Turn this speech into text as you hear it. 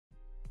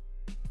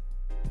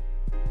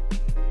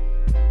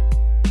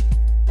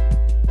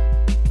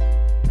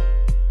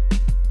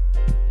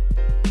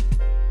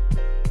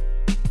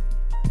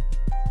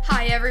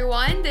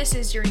everyone. This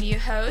is your new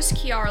host,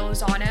 Kiara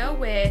Lozano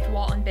with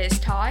Walton Biz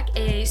Talk,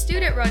 a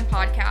student-run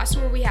podcast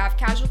where we have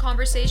casual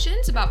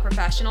conversations about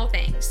professional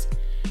things.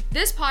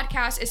 This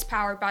podcast is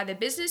powered by the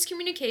Business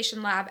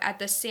Communication Lab at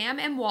the Sam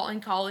M.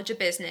 Walton College of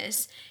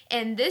Business,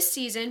 and this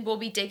season we'll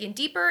be digging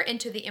deeper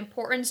into the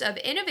importance of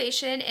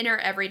innovation in our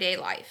everyday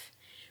life.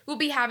 We'll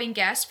be having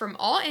guests from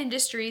all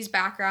industries,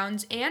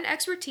 backgrounds, and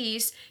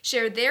expertise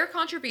share their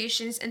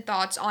contributions and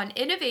thoughts on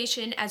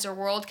innovation as our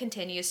world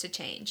continues to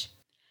change.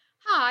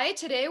 Hi,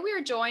 today we are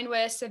joined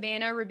with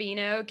Savannah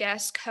Rubino,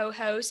 guest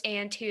co-host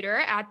and tutor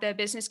at the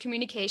Business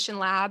Communication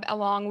Lab,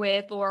 along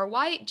with Laura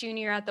White,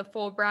 junior at the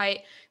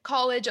Fulbright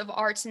College of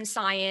Arts and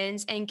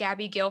Science, and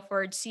Gabby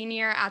Guilford,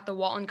 senior at the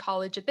Walton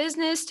College of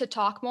Business, to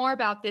talk more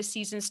about this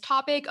season's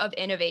topic of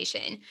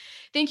innovation.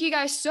 Thank you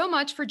guys so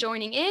much for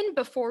joining in.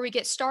 Before we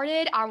get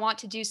started, I want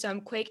to do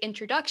some quick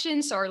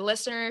introductions so our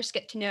listeners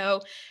get to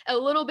know a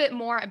little bit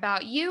more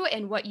about you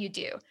and what you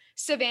do.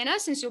 Savannah,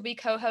 since you'll be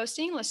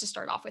co-hosting, let's just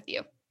start off with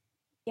you.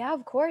 Yeah,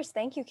 of course.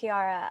 Thank you,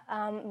 Kiara.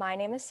 My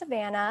name is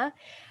Savannah.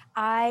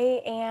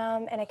 I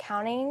am an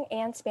accounting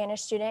and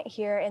Spanish student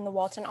here in the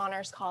Walton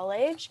Honors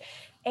College.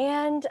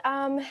 And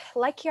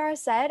like Kiara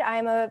said,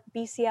 I'm a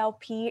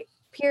BCL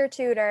peer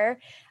tutor.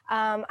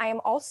 I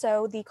am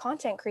also the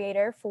content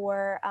creator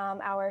for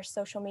our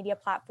social media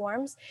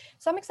platforms.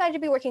 So I'm excited to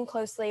be working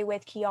closely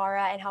with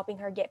Kiara and helping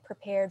her get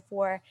prepared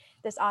for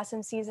this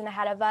awesome season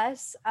ahead of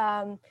us.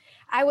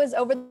 I was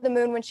over the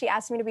moon when she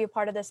asked me to be a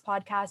part of this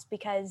podcast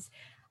because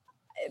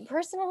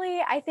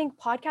personally, I think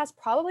podcasts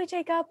probably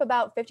take up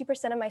about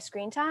 50% of my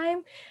screen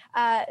time.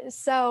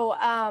 So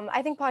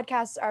I think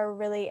podcasts are a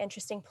really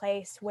interesting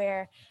place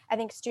where I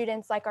think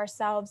students like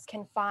ourselves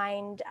can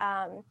find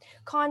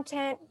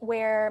content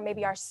where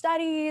maybe our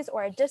studies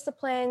or our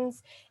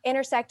disciplines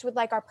intersect with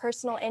like our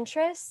personal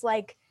interests.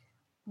 Like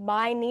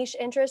my niche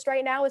interest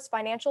right now is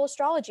financial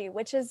astrology,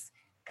 which is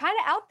kind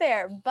of out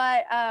there,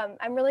 but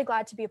I'm really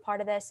glad to be a part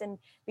of this and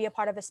be a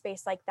part of a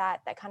space like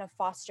that kind of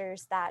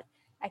fosters that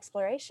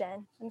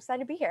exploration. I'm excited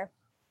to be here.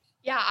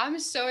 Yeah, I'm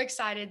so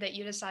excited that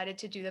you decided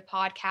to do the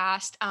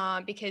podcast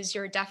because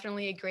you're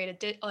definitely a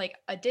great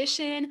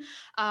addition.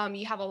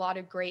 You have a lot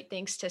of great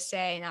things to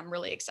say, and I'm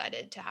really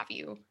excited to have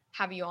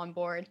you on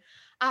board.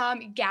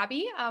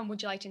 Gabby,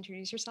 would you like to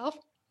introduce yourself?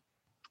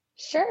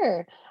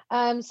 Sure.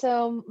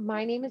 So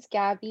my name is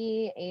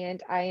Gabby,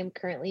 and I am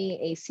currently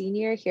a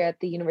senior here at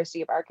the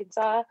University of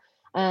Arkansas.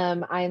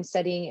 I am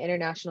studying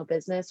international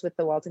business with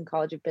the Walton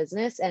College of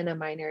Business and a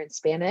minor in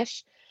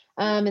Spanish.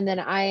 And then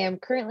I am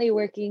currently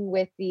working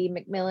with the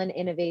Macmillan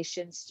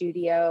Innovation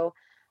Studio.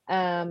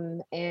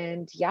 That's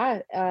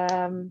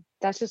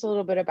just a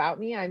little bit about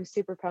me. I'm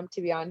super pumped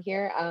to be on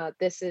here.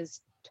 This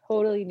is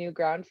totally new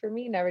ground for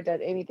me. Never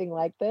done anything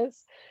like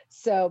this.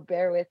 So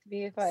bear with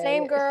me if I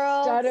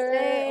stutter.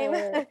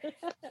 Same.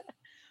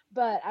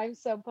 But I'm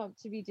so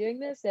pumped to be doing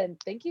this. And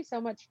thank you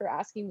so much for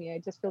asking me. I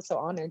just feel so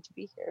honored to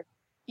be here.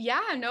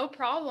 Yeah, no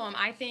problem.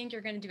 I think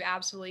you're going to do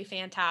absolutely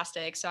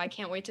fantastic. So I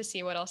can't wait to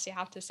see what else you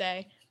have to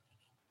say.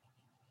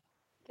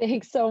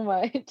 Thanks so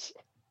much.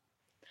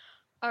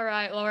 All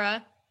right,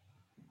 Laura.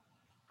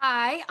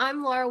 Hi,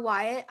 I'm Laura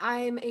Wyatt.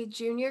 I'm a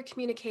junior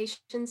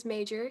communications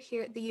major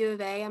here at the U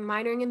of A. I'm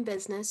minoring in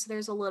business, so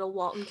there's a little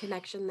Walton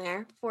connection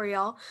there for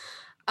y'all.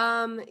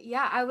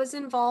 I was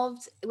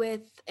involved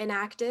with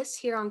Enactus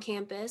here on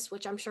campus,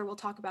 which I'm sure we'll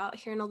talk about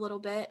here in a little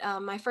bit.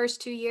 My first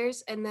 2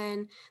 years, and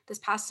then this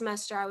past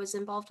semester I was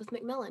involved with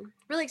Macmillan.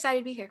 Really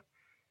excited to be here.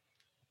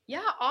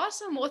 Yeah,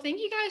 awesome. Well,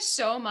 thank you guys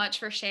so much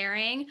for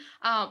sharing.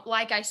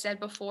 Like I said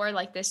before,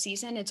 like this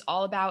season, it's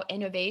all about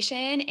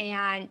innovation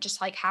and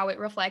just like how it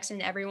reflects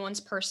in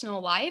everyone's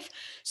personal life.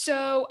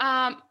 So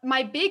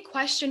my big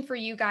question for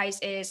you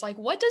guys is like,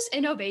 what does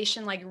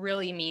innovation like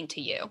really mean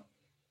to you?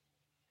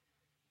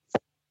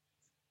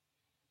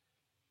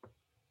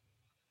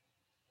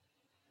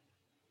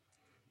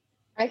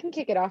 I can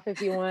kick it off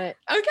if you want.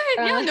 Okay,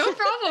 yeah, no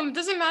problem.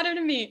 Doesn't matter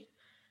to me.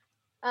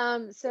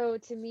 So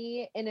to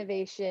me,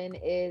 innovation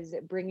is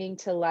bringing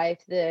to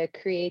life the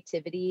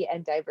creativity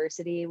and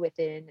diversity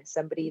within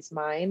somebody's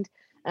mind,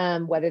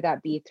 whether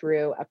that be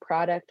through a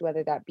product,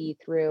 whether that be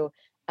through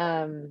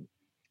a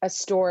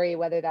story,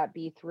 whether that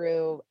be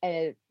through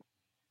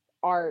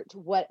art,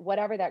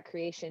 whatever that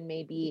creation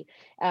may be.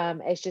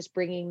 It's just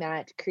bringing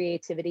that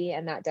creativity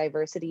and that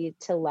diversity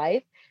to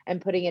life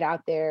and putting it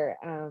out there.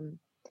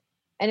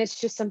 And it's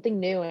just something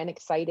new and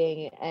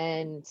exciting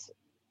and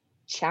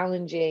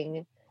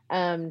challenging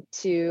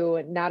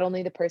to not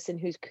only the person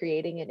who's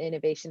creating an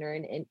innovation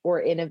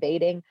or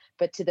innovating,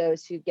 but to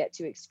those who get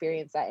to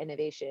experience that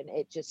innovation.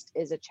 It just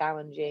is a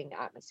challenging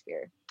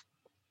atmosphere.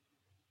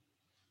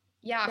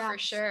 Yeah, for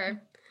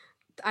sure.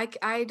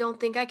 I don't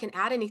think I can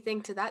add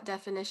anything to that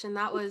definition.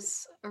 That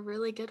was a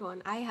really good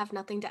one. I have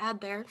nothing to add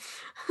there.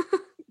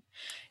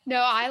 No,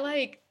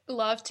 I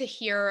love to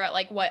hear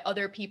like what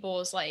other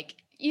people's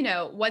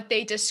what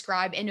they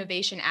describe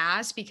innovation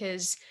as,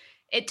 because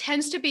it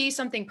tends to be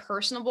something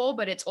personable,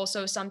 but it's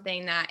also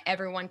something that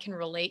everyone can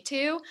relate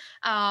to.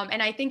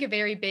 And I think a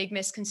very big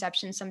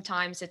misconception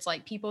sometimes it's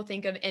like people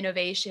think of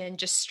innovation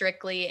just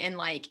strictly in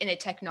like in a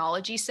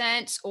technology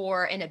sense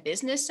or in a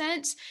business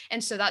sense.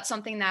 And so that's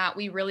something that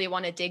we really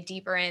want to dig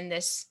deeper in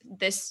this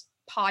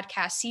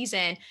podcast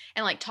season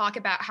and like talk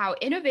about how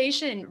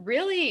innovation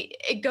really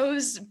it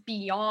goes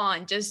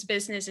beyond just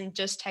business and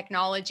just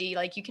technology.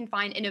 Like you can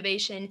find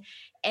innovation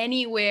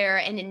anywhere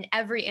and in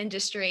every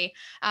industry.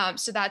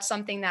 So that's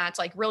something that's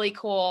like really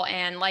cool.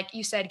 And like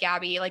you said,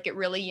 Gabby, like it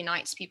really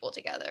unites people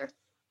together.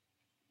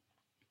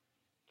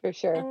 For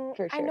sure, And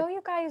for I sure. know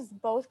you guys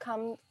both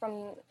come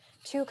from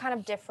two kind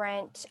of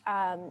different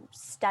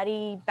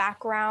study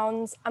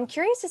backgrounds. I'm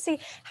curious to see,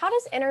 how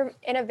does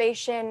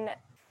innovation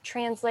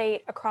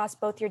translate across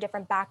both your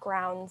different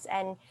backgrounds,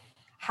 and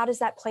how does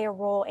that play a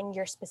role in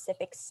your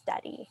specific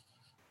study?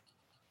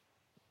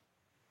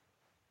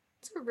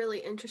 That's a really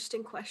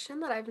interesting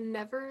question that I've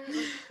never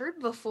like heard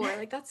before.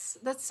 Like that's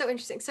so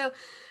interesting. So,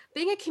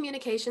 being a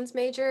communications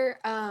major,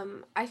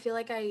 I feel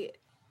like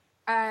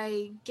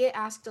I get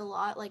asked a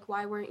lot, like,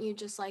 why weren't you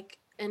just like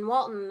in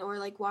Walton, or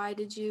like why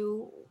did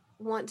you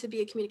want to be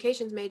a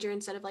communications major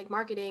instead of like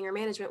marketing or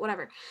management,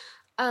 whatever.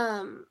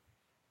 Um,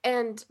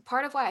 and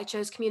part of why I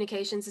chose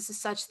communications, this is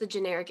such the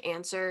generic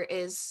answer,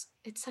 is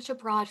it's such a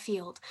broad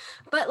field.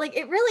 But like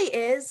it really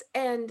is.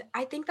 And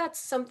I think that's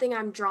something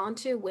I'm drawn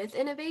to with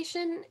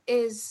innovation,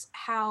 is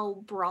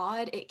how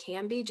broad it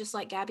can be. Just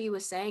like Gabby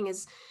was saying,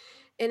 is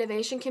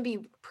innovation can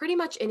be pretty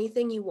much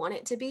anything you want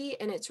it to be,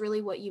 and it's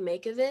really what you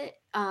make of it.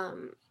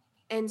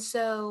 And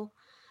so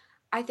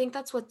I think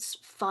that's what's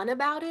fun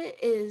about it,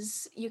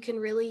 is you can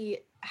really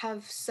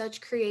have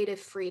such creative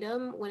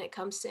freedom when it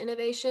comes to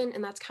innovation,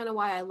 and that's kind of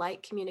why I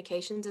like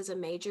communications as a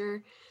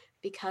major,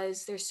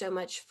 because there's so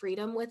much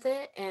freedom with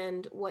it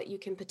and what you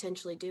can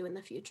potentially do in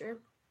the future.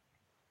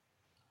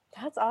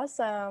 That's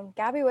awesome.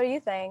 Gabby, what do you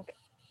think?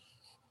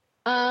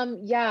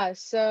 Yeah,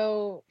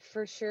 so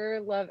for sure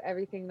love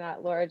everything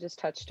that Laura just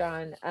touched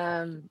on.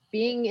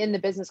 Being in the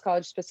business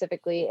college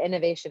specifically,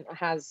 innovation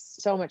has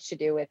so much to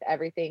do with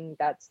everything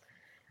that's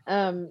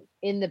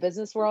in the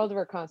business world.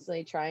 We're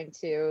constantly trying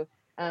to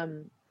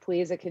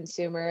please a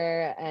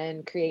consumer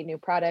and create new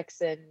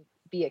products and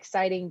be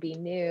exciting, be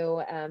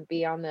new,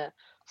 be on the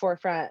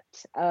forefront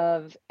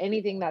of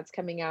anything that's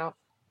coming out.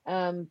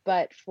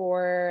 But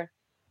for,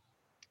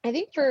 I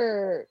think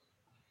for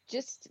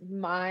just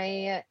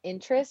my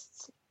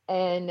interests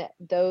and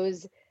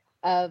those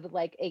of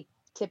like a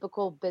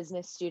typical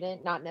business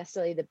student, not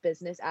necessarily the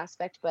business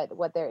aspect, but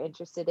what they're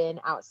interested in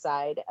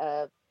outside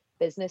of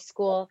business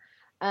school.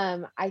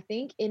 I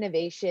think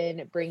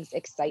innovation brings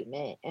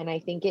excitement, and I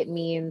think it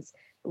means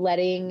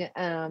letting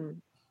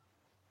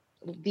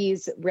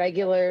these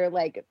regular,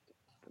 like,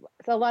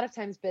 a lot of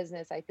times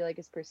business I feel like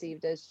is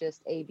perceived as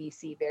just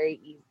ABC,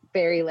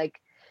 very like,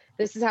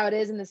 this is how it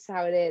is and this is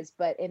how it is.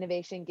 But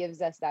innovation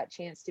gives us that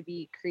chance to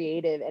be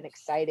creative and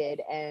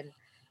excited, and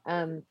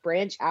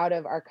branch out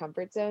of our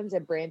comfort zones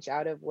and branch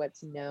out of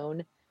what's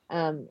known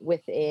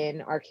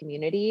within our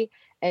community,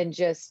 and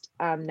just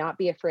not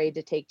be afraid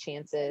to take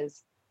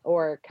chances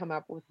or come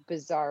up with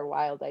bizarre,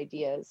 wild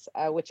ideas,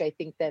 which I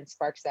think then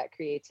sparks that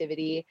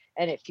creativity,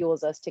 and it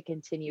fuels us to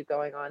continue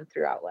going on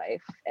throughout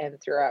life and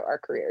throughout our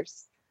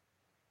careers.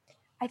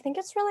 I think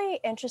it's really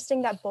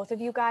interesting that both of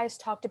you guys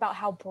talked about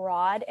how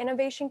broad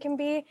innovation can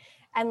be.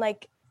 And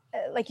like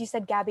you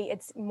said, Gabby,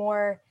 it's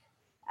more,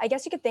 I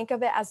guess you could think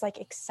of it as like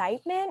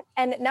excitement.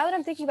 And now that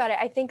I'm thinking about it,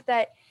 I think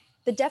that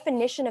the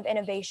definition of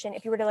innovation,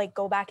 if you were to like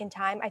go back in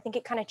time, I think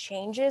it kind of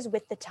changes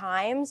with the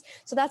times.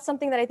 So that's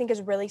something that I think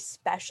is really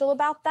special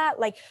about that.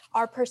 Like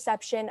our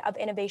perception of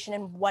innovation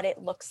and what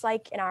it looks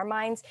like in our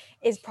minds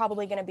is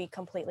probably going to be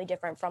completely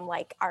different from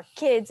like our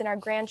kids and our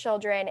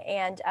grandchildren.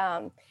 And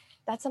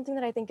that's something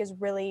that I think is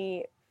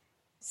really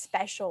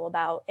special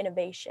about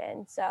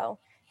innovation. So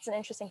it's an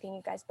interesting thing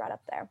you guys brought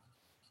up there.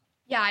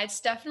 Yeah, it's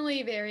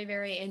definitely very,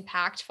 very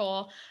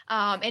impactful.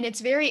 And it's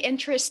very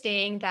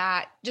interesting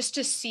that just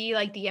to see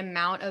like the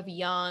amount of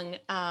young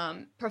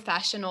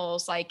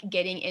professionals like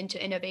getting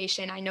into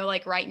innovation. I know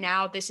like right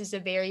now, this is a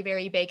very,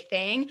 very big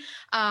thing.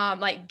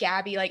 Like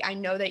Gabby, like I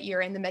know that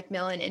you're in the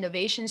Macmillan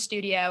Innovation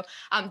Studio.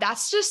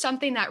 That's just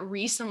something that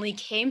recently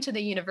came to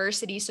the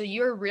university. So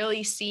you're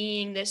really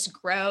seeing this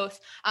growth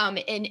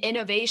in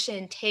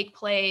innovation take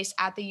place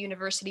at the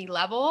university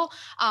level.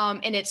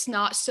 And it's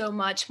not so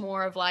much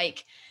more of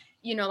like,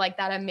 like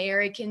that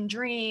American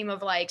dream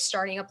of like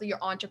starting up your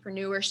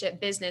entrepreneurship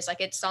business. Like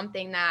it's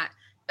something that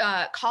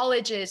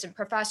colleges and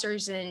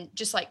professors and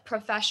just like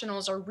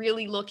professionals are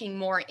really looking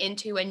more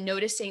into and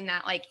noticing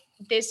that like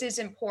this is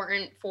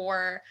important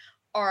for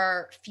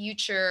our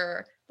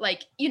future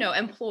like,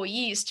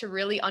 employees to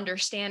really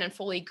understand and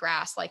fully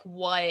grasp like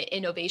what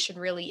innovation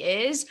really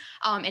is,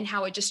 and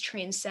how it just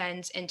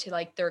transcends into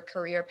like their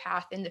career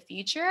path in the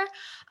future.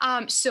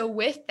 So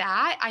with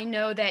that, I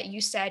know that you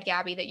said,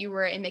 Gabby, that you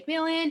were in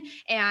McMillan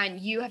and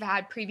you have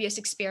had previous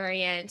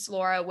experience,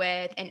 Laura,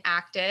 with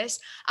Enactus.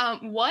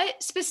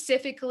 What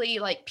specifically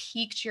like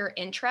piqued your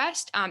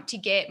interest to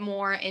get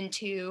more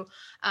into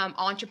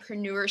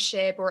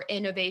entrepreneurship or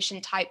innovation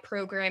type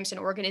programs and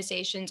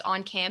organizations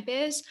on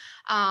campus?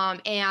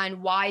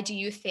 And why do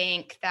you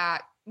think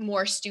that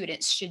more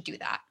students should do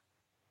that?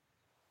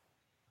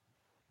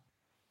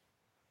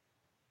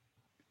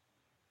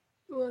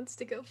 Who wants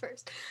to go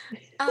first?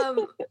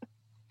 Um,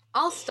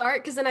 I'll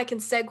start because then I can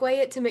segue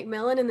it to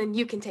McMillan and then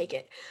you can take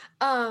it.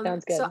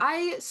 Sounds So good.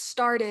 I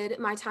started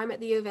my time at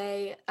the U of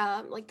A,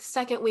 like the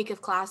second week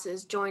of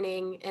classes,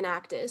 joining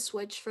Enactus,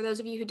 which for those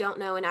of you who don't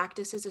know,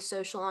 Enactus is a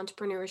social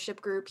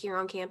entrepreneurship group here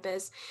on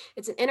campus.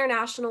 It's an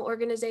international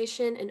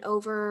organization in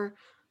over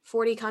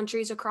 40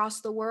 countries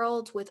across the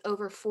world with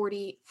over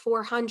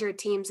 400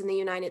 teams in the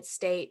United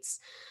States.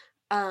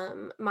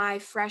 My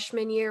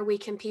freshman year, we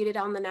competed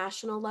on the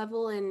national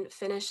level and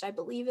finished, I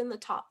believe, in the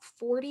top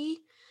 40.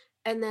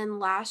 And then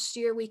last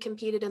year, we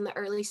competed in the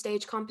early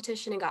stage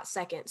competition and got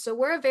second. So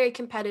we're a very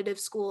competitive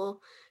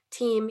school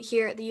team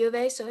here at the U of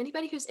A. So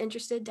anybody who's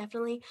interested,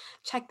 definitely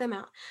check them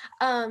out.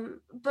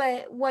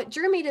 But what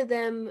drew me to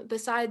them,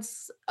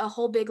 besides a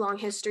whole big long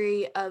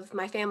history of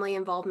my family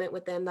involvement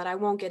with them that I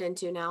won't get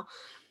into now,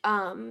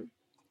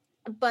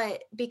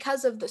 but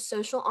because of the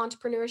social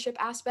entrepreneurship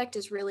aspect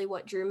is really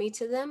what drew me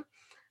to them.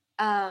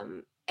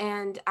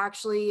 And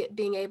actually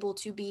being able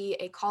to be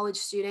a college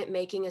student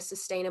making a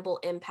sustainable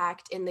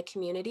impact in the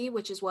community,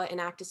 which is what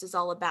Enactus is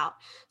all about.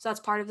 So that's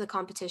part of the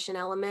competition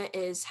element,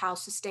 is how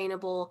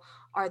sustainable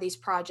are these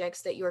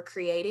projects that you're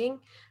creating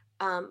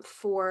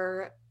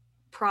for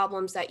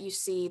problems that you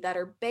see that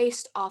are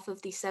based off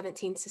of the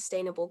 17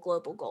 sustainable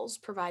global goals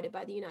provided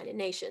by the United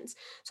Nations.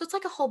 So it's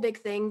like a whole big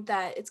thing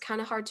that it's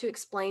kind of hard to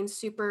explain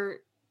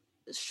super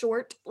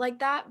short like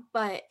that,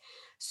 but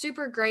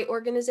super great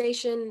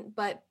organization.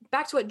 But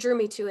back to what drew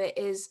me to it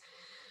is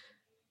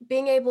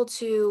being able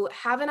to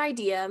have an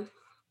idea,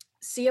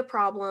 see a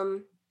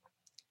problem,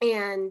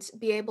 and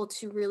be able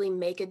to really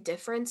make a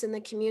difference in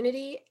the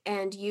community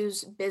and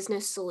use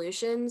business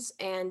solutions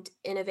and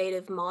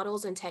innovative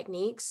models and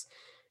techniques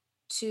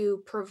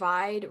to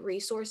provide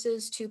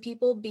resources to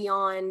people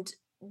beyond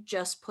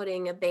just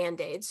putting a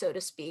band-aid, so to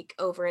speak,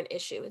 over an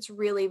issue. It's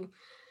really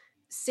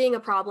seeing a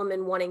problem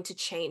and wanting to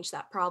change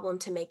that problem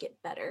to make it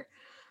better.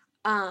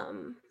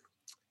 Um,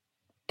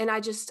 and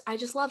I just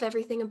love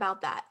everything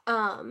about that.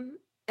 And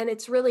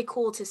it's really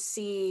cool to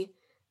see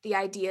the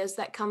ideas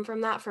that come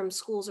from that from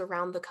schools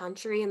around the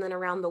country and then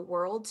around the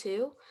world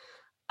too.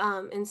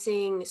 And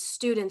seeing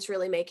students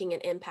really making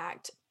an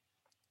impact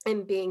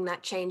and being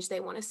that change they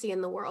want to see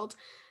in the world.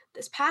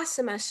 This past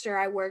semester,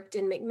 I worked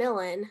in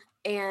McMillan,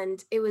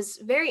 and it was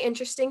very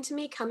interesting to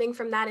me coming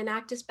from that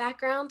Enactus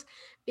background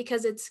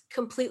because it's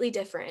completely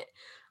different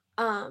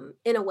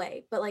in a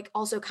way, but like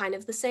also kind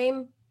of the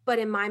same, but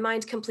in my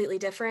mind, completely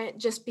different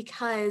just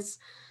because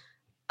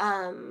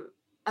um,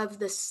 of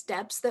the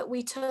steps that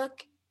we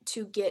took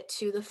to get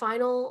to the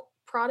final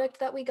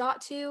product that we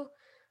got to.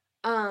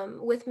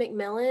 With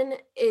McMillan,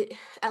 it,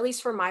 at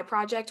least for my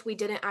project, we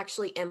didn't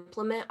actually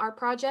implement our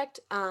project.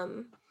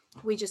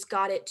 We just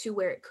got it to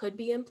where it could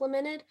be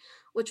implemented,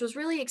 which was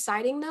really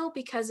exciting though,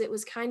 because it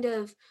was kind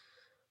of,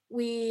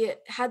 we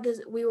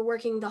were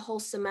working the whole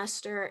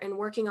semester and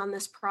working on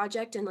this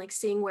project and like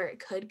seeing where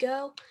it could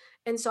go.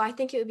 And so I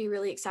think it would be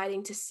really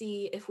exciting to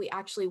see if we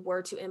actually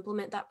were to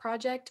implement that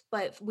project,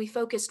 but we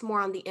focused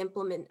more on the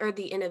implement or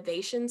the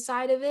innovation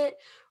side of it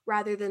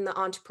rather than the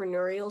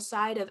entrepreneurial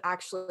side of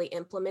actually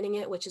implementing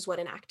it, which is what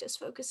Enactus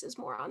focuses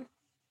more on.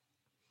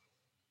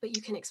 But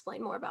you can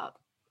explain more about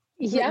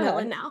Yeah.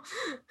 McMillan now.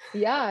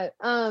 Yeah.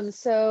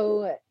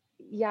 So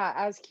yeah,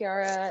 as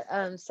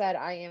Kiara said,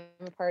 I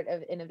am a part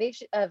of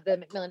the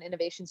McMillan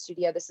Innovation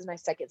Studio. This is my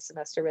second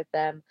semester with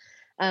them.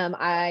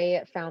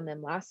 I found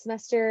them last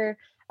semester,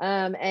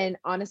 and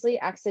honestly,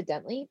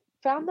 accidentally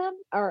found them,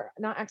 or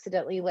not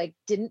accidentally, like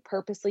didn't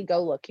purposely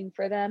go looking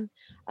for them.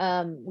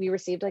 We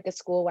received like a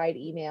school-wide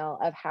email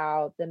of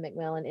how the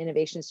McMillan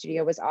Innovation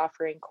Studio was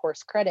offering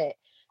course credit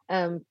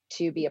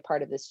to be a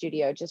part of the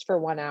studio just for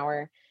 1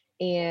 hour.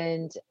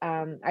 And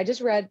I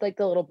just read like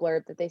the little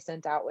blurb that they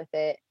sent out with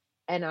it,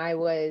 and I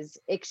was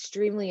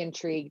extremely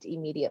intrigued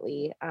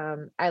immediately.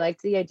 I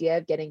liked the idea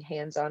of getting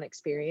hands-on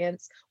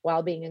experience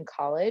while being in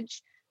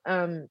college,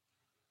 and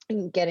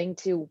getting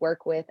to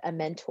work with a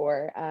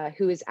mentor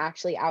who is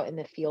actually out in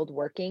the field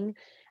working,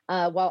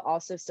 while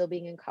also still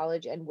being in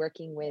college, and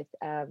working with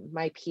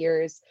my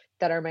peers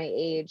that are my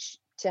age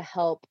to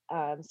help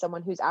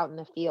someone who's out in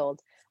the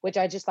field, which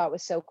I just thought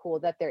was so cool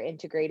that they're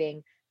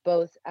integrating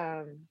both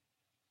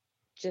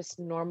just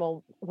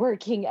normal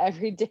working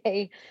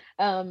everyday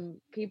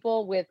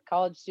people with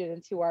college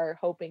students who are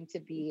hoping to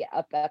be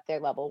up at their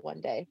level one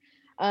day.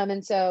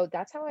 And so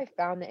that's how I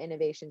found the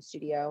Innovation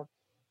Studio.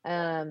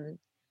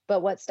 But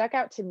But what stuck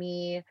out to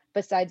me,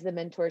 besides the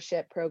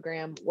mentorship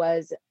program,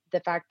 was the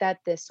fact that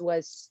this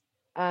was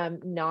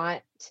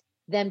not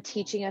them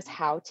teaching us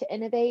how to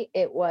innovate.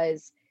 It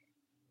was,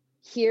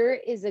 here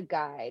is a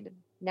guide,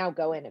 now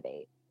go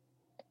innovate.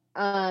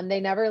 They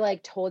never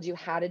like told you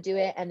how to do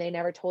it, and they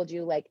never told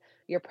you like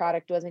your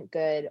product wasn't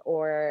good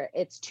or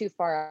it's too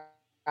far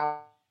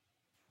out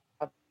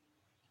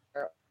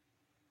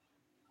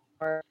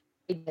or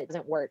it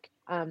doesn't work.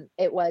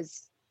 It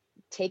was,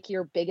 take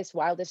your biggest,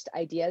 wildest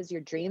ideas,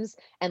 your dreams,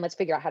 and let's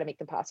figure out how to make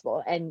them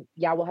possible. And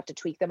yeah, we'll have to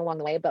tweak them along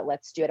the way, but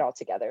let's do it all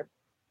together.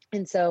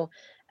 And so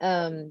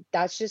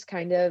that's just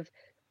kind of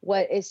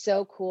what is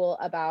so cool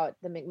about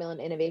the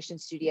McMillan Innovation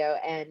Studio.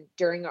 And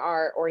during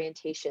our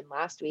orientation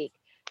last week,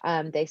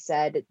 they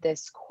said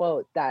this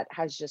quote that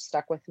has just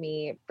stuck with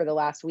me for the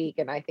last week,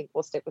 and I think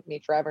will stick with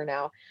me forever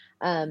now.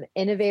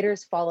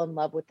 Innovators fall in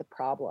love with the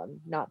problem,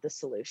 not the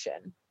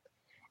solution.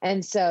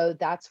 And so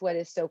that's what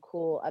is so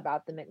cool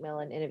about the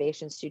McMillan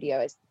Innovation Studio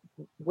is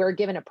we're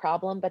given a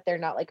problem, but they're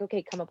not like,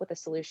 okay, come up with a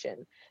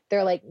solution.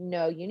 They're like,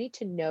 no, you need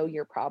to know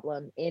your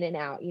problem in and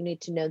out. You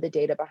need to know the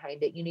data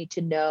behind it. You need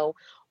to know,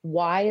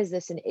 why is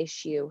this an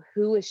issue?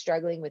 Who is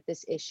struggling with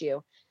this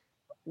issue?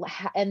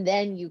 And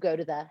then you go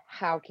to the,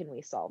 how can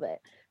we solve it?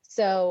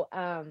 So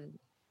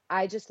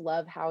I just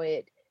love how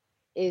it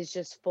is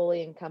just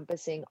fully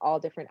encompassing all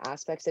different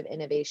aspects of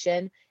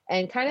innovation.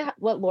 And kind of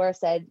what Laura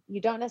said, you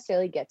don't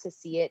necessarily get to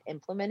see it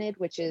implemented,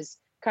 which is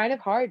kind of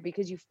hard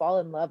because you fall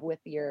in love with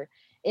your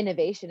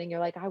innovation and you're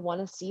like, I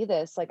want to see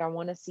this, like I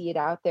want to see it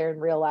out there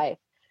in real life.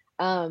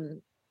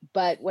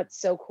 But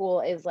what's so cool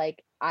is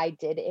like, I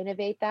did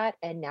innovate that,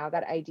 and now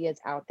that idea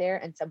is out there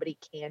and somebody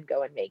can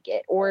go and make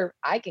it, or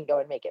I can go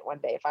and make it one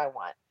day if I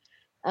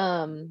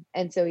want.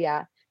 And so,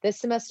 yeah, this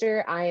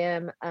semester I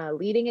am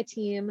leading a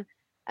team.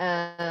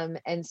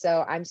 And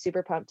so I'm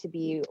super pumped to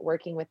be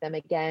working with them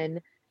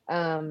again,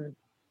 and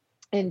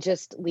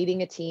just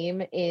leading a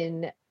team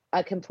in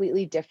a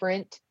completely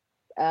different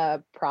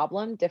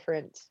problem,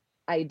 different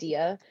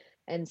idea.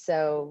 And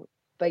so,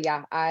 but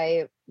yeah,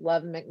 I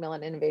love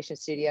McMillan Innovation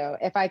Studio.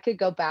 If I could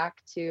go back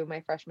to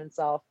my freshman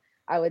self,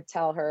 I would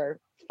tell her,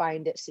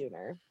 find it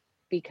sooner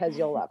because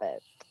you'll love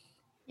it.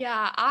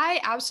 Yeah,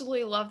 I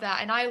absolutely love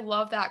that. And I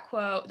love that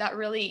quote that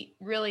really,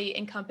 really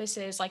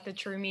encompasses like the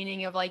true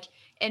meaning of like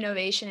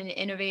innovation and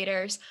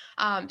innovators.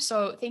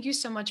 So thank you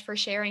so much for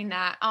sharing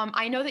that.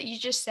 I know that you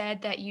just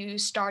said that you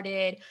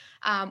started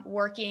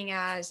working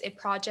as a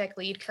project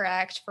lead,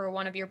 correct, for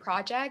one of your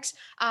projects.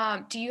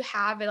 Do you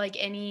have like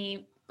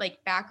any like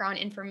background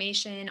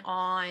information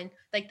on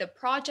like the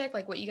project,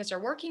 like what you guys are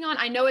working on?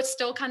 I know it's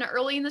still kind of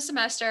early in the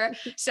semester,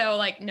 so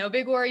like no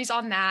big worries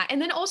on that. And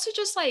then also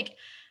just like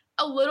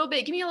a little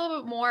bit, give me a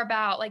little bit more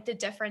about like the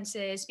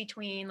differences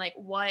between like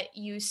what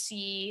you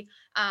see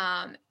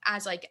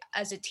as like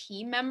as a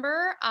team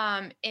member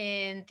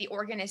in the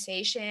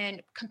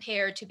organization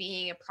compared to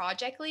being a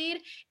project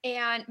lead.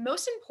 And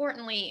most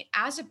importantly,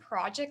 as a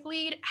project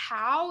lead,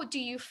 how do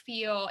you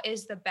feel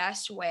is the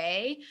best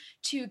way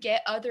to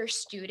get other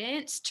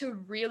students to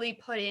really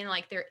put in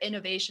like their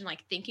innovation,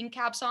 like thinking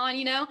caps on,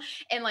 you know,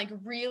 and like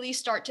really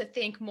start to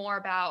think more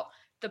about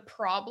the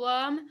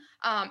problem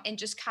and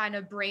just kind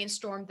of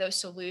brainstorm those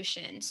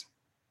solutions?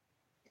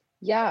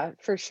 Yeah,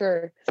 for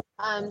sure.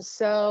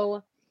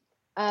 So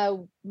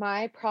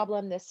my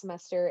problem this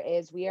semester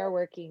is we are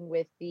working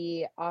with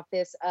the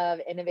Office of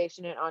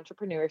Innovation and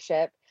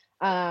Entrepreneurship.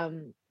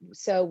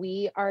 So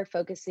we are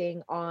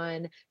focusing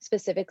on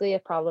specifically a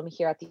problem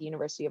here at the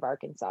University of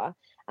Arkansas.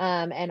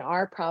 And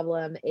our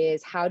problem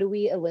is, how do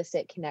we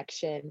elicit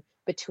connection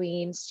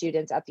between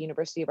students at the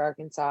University of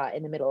Arkansas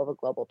in the middle of a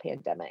global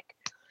pandemic?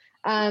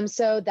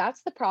 So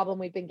that's the problem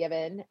we've been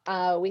given.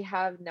 We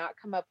have not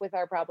come up with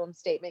our problem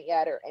statement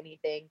yet or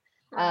anything,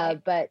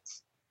 but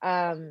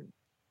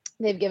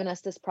they've given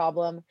us this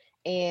problem,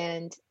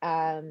 and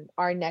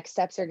our next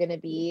steps are going to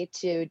be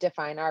to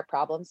define our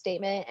problem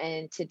statement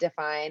and to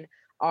define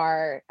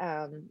our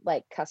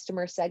like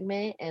customer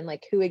segment and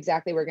like who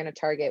exactly we're going to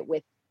target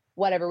with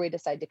whatever we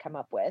decide to come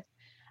up with.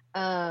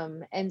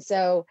 And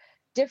so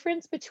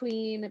difference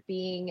between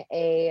being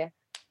a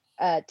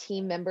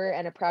team member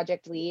and a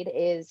project lead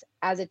is,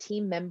 as a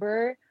team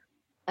member,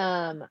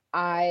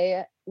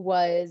 I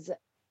was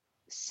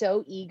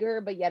so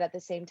eager, but yet at the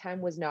same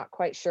time was not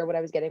quite sure what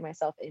I was getting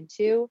myself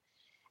into.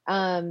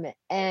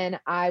 And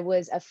I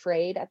was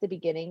afraid at the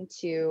beginning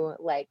to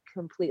like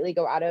completely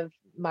go out of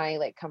my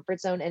like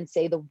comfort zone and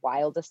say the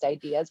wildest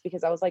ideas,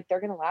 because I was like, they're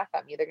going to laugh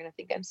at me. They're going to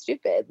think I'm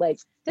stupid. Like,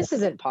 this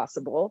isn't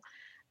possible.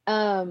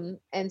 And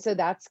so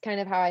that's kind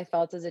of how I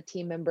felt as a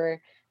team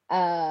member.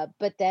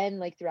 But then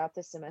like throughout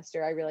the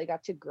semester, I really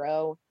got to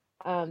grow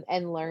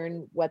and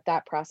learn what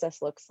that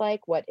process looks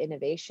like, what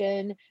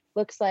innovation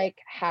looks like,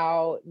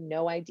 how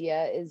no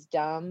idea is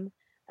dumb.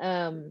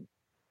 And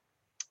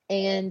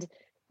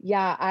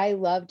yeah, I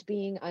loved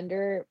being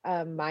under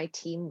my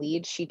team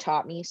lead. She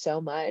taught me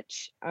so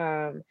much.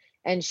 And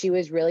she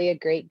was really a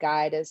great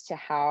guide as to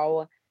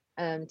how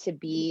to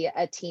be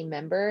a team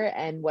member,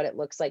 and what it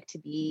looks like to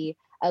be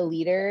a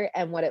leader,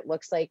 and what it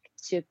looks like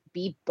to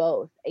be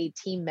both a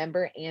team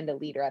member and a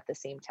leader at the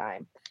same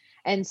time.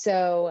 And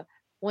so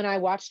when I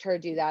watched her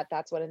do that,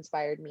 that's what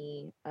inspired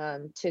me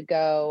to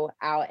go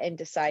out and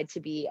decide to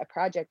be a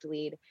project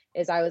lead.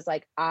 Is I was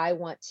like, I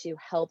want to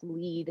help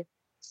lead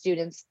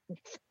students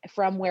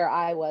from where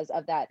I was,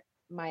 of that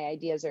my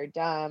ideas are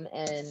dumb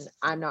and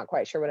I'm not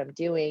quite sure what I'm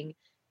doing,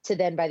 to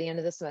then by the end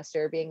of the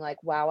semester being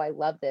like, wow, I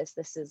love this.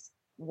 This is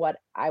what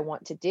I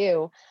want to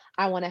do.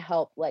 I want to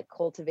help like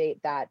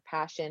cultivate that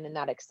passion and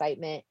that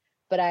excitement.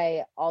 But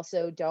I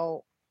also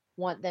don't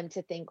want them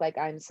to think like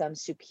I'm some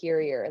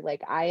superior.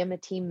 Like, I am a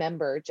team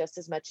member just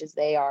as much as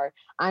they are.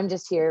 I'm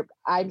just here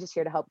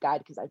to help guide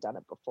because I've done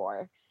it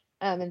before.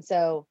 And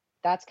so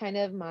that's kind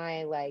of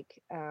my like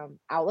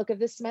outlook of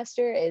this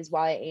semester, is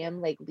while I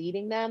am like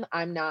leading them,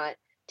 I'm not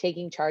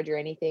taking charge or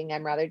anything.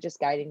 I'm rather just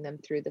guiding them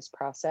through this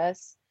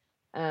process.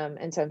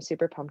 And so I'm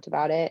super pumped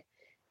about it.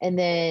 And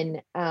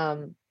then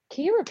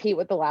can you repeat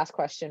what the last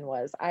question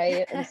was?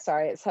 I am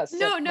sorry, it has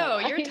No,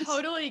 you're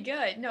totally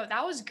good. No,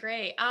 that was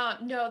great.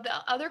 No, the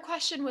other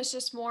question was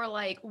just more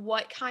like,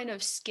 what kind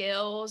of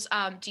skills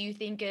do you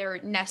think are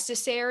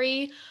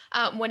necessary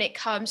when it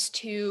comes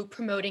to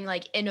promoting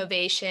like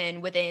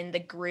innovation within the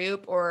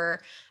group,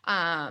 or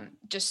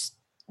just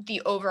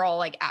the overall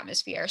like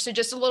atmosphere? So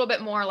just a little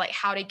bit more like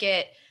how to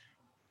get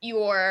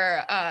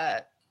your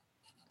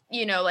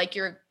like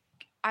your,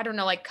 I don't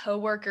know, like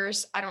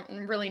coworkers. I don't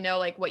really know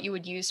like what you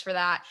would use for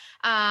that.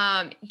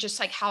 Just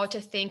like how to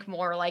think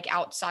more like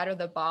outside of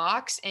the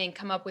box and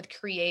come up with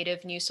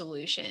creative new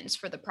solutions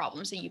for the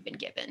problems that you've been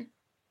given.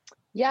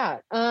 Yeah.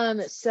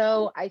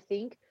 So I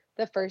think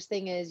the first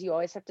thing is you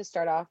always have to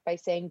start off by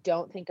saying,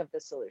 don't think of the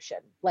solution.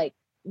 Like,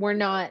 we're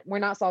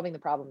not solving the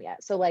problem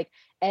yet. So like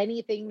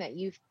anything that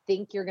you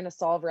think you're going to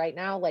solve right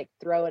now, like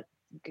throw it,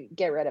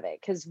 get rid of it,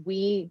 because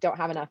we don't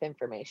have enough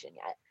information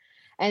yet.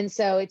 And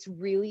so it's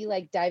really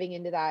like diving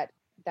into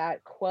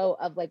that quote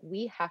of like,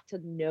 we have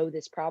to know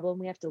this problem,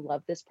 we have to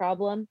love this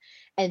problem,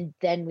 and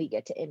then we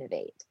get to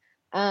innovate.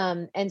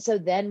 And so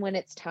then when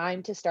it's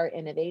time to start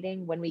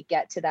innovating, when we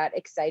get to that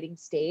exciting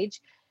stage,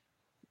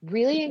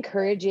 really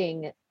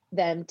encouraging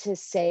them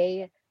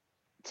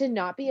to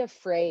not be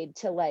afraid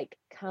to like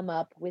come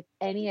up with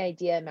any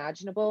idea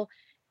imaginable.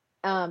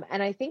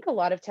 And I think a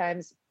lot of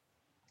times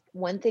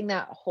one thing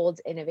that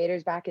holds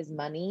innovators back is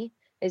money.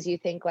 Is you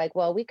think like,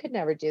 well, we could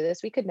never do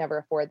this, we could never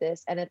afford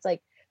this. And it's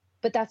like,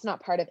 but that's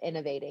not part of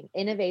innovating.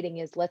 Innovating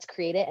is, let's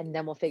create it and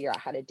then we'll figure out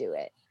how to do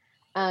it.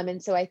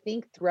 And so I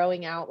think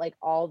throwing out like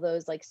all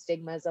those like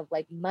stigmas of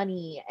like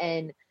money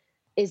and,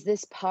 is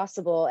this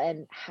possible,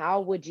 and how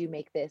would you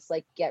make this,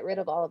 like get rid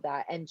of all of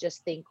that and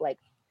just think like,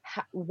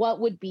 what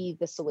would be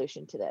the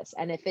solution to this?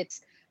 And if it's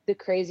the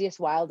craziest,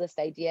 wildest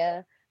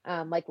idea,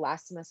 like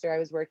last semester I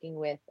was working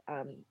with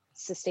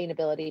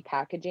sustainable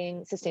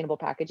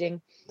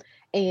packaging,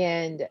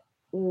 and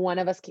one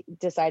of us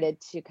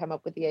decided to come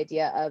up with the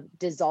idea of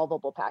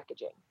dissolvable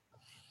packaging.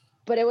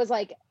 But it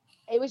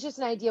was just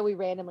an idea we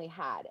randomly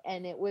had,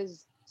 and it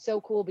was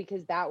so cool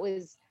because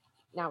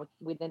now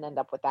we didn't end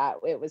up with that,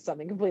 it was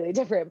something completely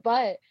different.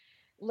 But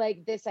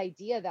like this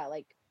idea that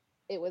like,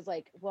 it was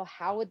like, well,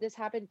 how would this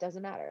happen?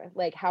 Doesn't matter.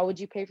 Like, how would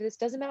you pay for this?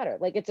 Doesn't matter.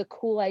 Like, it's a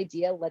cool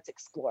idea, let's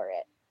explore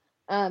it.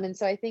 And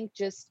so I think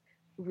just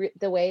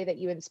the way that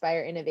you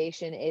inspire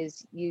innovation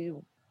is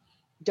you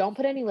don't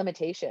put any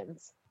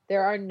limitations.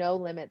 There are no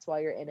limits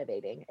while you're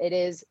innovating. It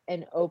is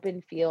an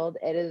open field,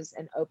 it is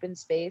an open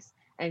space,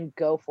 and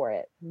go for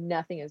it.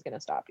 Nothing is going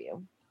to stop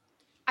you.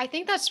 I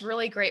think that's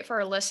really great for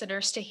our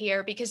listeners to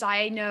hear, because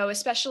I know,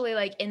 especially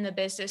like in the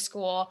business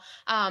school,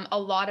 a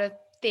lot of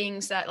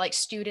things that like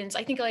students,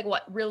 I think like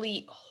what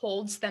really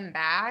holds them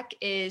back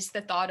is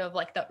the thought of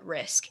like the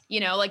risk,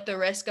 like the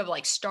risk of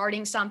like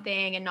starting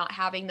something and not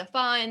having the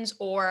funds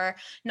or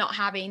not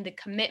having the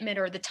commitment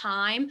or the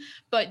time,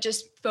 but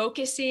just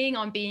focusing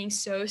on being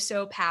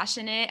so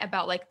passionate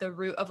about like the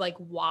root of like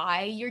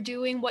why you're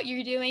doing what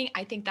you're doing.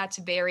 I think that's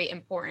very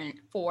important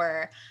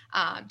for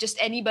just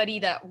anybody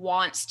that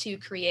wants to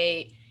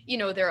create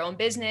their own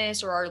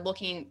business or are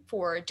looking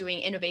for doing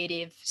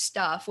innovative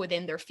stuff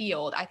within their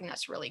field. I think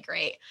that's really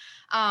great.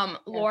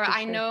 Laura, sure.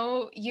 I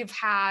know you've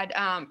had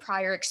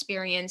prior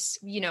experience,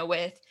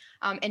 with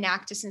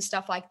Enactus and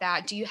stuff like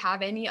that. Do you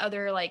have any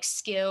other like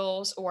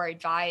skills or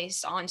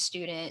advice on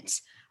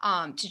students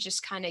to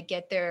just kind of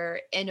get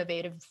their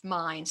innovative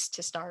minds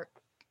to start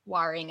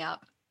wiring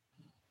up?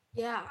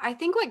 Yeah, I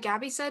think what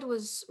Gabby said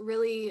was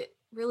really,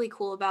 really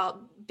cool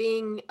about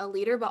being a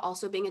leader, but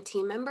also being a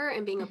team member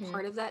and being a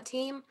part of that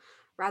team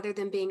rather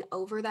than being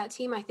over that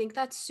team. I think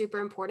that's super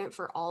important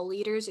for all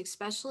leaders,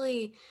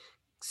 especially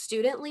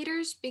student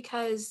leaders,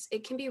 because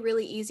it can be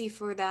really easy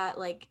for that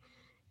like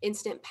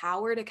instant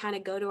power to kind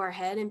of go to our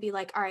head and be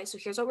like, all right, so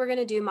here's what we're going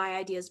to do. My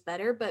idea is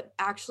better. But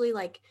actually,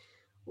 like,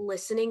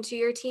 listening to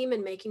your team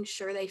and making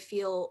sure they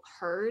feel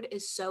heard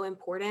is so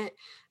important.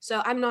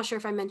 So I'm not sure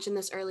if I mentioned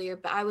this earlier,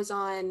 but I was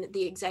on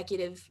the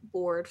executive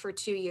board for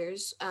 2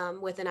 years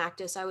with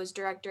Enactus. I was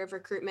director of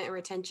recruitment and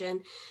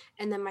retention.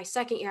 And then my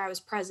second year, I was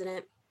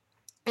president.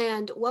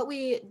 And what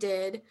we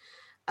did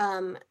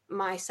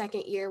my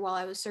second year while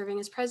I was serving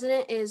as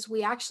president is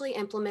we actually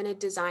implemented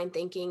design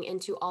thinking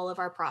into all of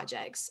our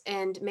projects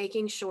and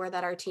making sure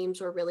that our teams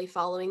were really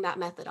following that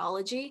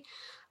methodology.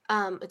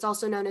 It's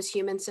also known as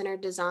human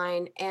centered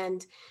design.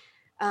 And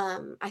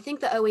I think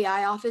the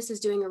OEI office is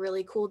doing a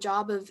really cool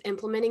job of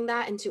implementing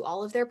that into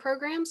all of their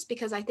programs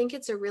because I think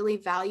it's a really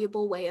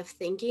valuable way of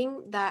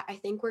thinking that I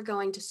think we're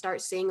going to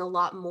start seeing a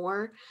lot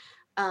more,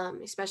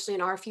 especially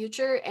in our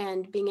future,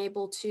 and being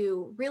able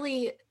to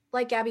really,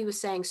 like Gabby was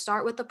saying,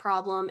 start with the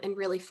problem and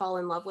really fall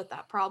in love with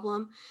that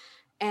problem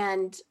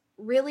and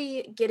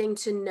really getting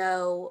to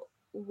know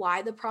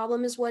why the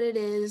problem is what it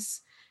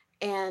is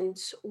and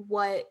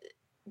what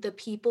the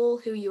people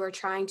who you are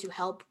trying to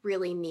help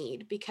really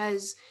need,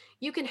 because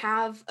you can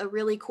have a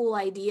really cool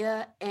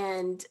idea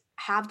and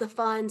have the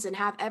funds and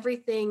have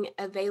everything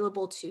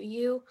available to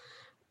you,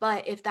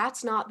 but if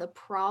that's not the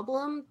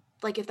problem,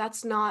 like if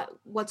that's not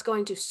what's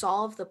going to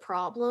solve the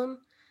problem,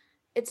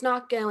 it's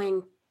not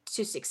going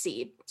to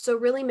succeed. So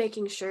really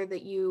making sure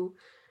that you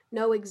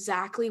know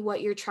exactly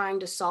what you're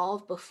trying to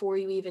solve before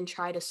you even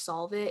try to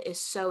solve it is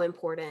so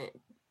important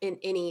in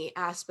any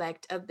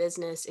aspect of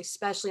business,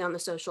 especially on the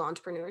social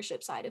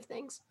entrepreneurship side of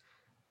things.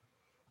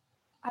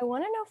 I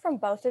want to know from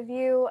both of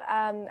you.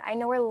 I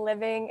know we're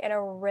living in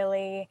a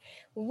really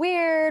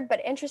weird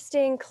but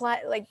interesting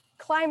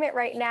climate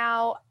right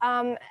now.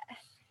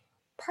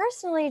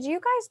 Personally, do you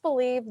guys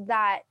believe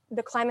that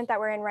the climate that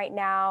we're in right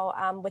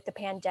now with the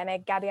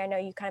pandemic, Gabby, I know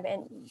you kind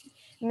of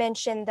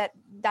mentioned that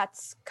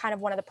that's kind of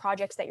one of the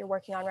projects that you're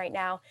working on right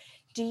now.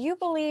 Do you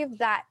believe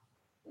that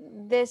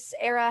this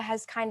era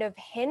has kind of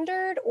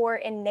hindered or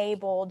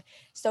enabled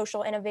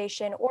social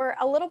innovation, or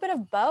a little bit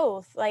of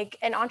both, like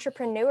an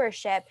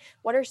entrepreneurship?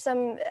 What are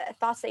some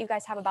thoughts that you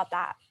guys have about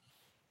that?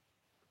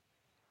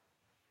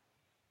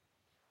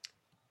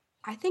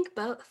 I think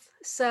both.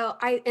 So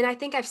I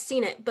think I've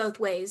seen it both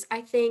ways.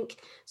 I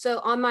think so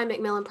on my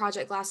Macmillan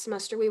project last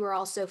semester, we were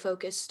also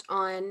focused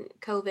on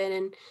COVID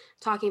and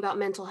talking about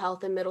mental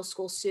health in middle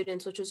school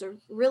students, which was a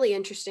really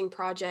interesting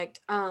project.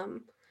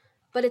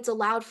 But it's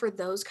allowed for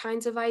those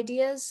kinds of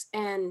ideas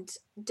and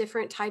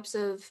different types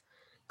of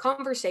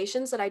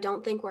conversations that I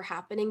don't think were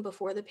happening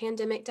before the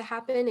pandemic to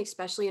happen,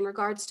 especially in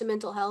regards to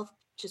mental health,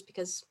 just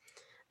because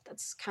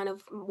that's kind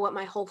of what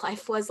my whole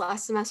life was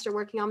last semester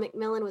working on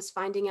Macmillan, was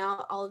finding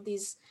out all of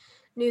these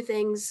new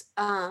things.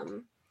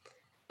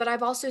 But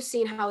I've also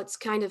seen how it's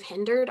kind of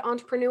hindered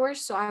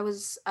entrepreneurs. So I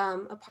was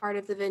a part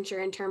of the venture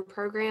intern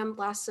program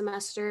last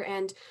semester,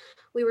 and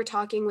we were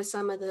talking with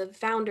some of the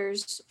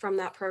founders from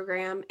that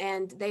program,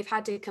 and they've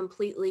had to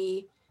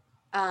completely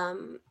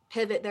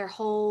pivot their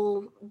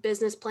whole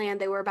business plan.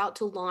 They were about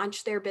to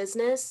launch their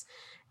business,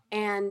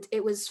 and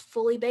it was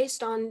fully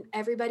based on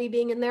everybody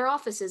being in their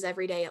offices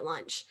every day at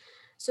lunch.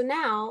 So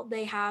now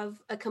they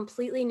have a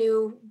completely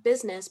new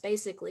business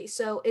basically.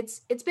 So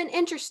it's been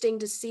interesting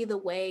to see the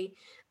way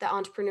that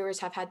entrepreneurs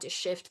have had to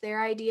shift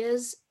their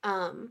ideas,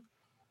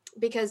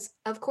 because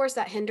of course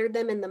that hindered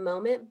them in the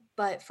moment,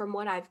 but from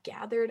what I've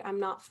gathered, I'm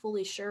not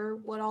fully sure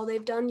what all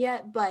they've done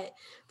yet, but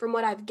from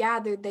what I've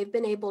gathered, they've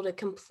been able to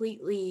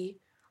completely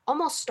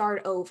almost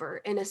start over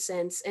in a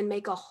sense and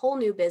make a whole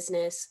new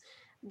business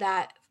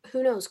that,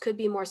 who knows, could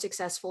be more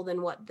successful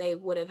than what they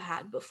would have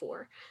had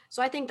before.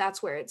 So I think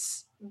that's where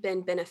it's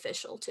been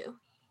beneficial too.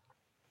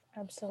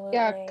 Absolutely.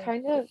 Yeah,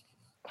 kind of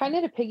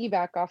to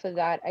piggyback off of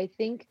that, I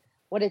think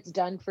what it's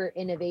done for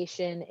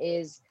innovation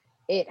is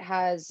it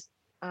has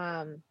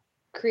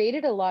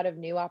created a lot of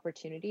new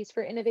opportunities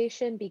for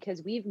innovation,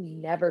 because we've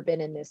never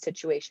been in this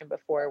situation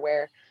before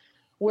where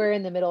we're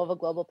in the middle of a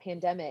global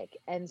pandemic.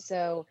 And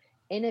so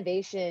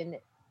innovation,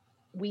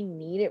 we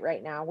need it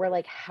right now. We're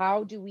like,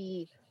 how do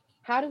we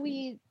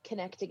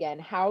connect again?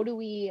 How do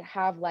we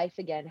have life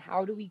again?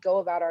 How do we go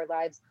about our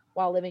lives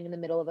while living in the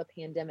middle of a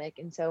pandemic?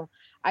 And so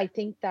I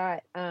think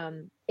that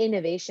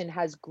innovation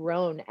has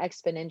grown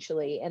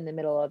exponentially in the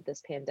middle of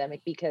this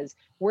pandemic, because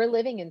we're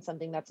living in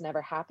something that's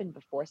never happened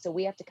before. So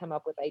we have to come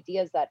up with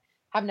ideas that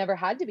have never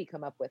had to be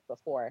come up with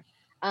before.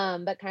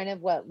 But kind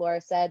of what Laura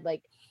said,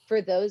 like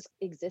for those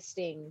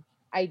existing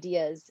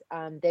ideas,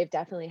 they've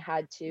definitely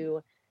had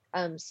to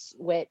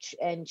switch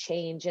and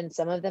change, and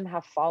some of them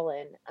have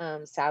fallen,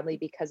 sadly,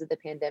 because of the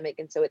pandemic,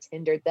 and so it's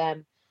hindered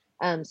them.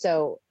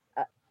 So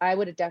I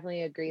would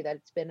definitely agree that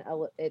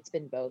it's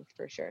been both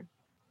for sure.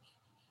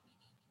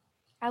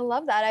 I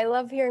love that. I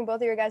love hearing both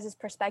of your guys'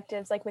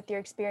 perspectives, like with your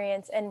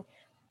experience. And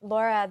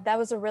Laura, that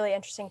was a really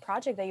interesting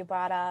project that you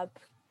brought up.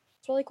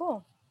 It's really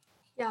cool.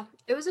 Yeah,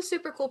 it was a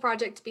super cool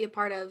project to be a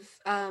part of.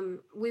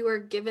 We were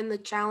given the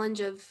challenge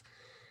of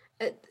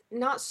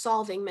not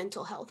solving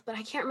mental health, but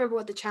I can't remember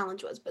what the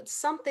challenge was, but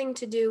something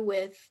to do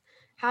with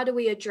how do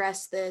we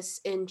address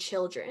this in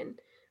children.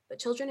 But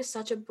children is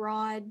such a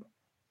broad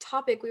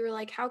topic, we were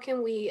like, how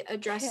can we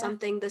address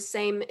something the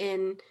same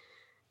in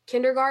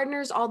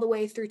kindergartners all the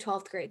way through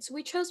 12th grade? So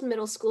we chose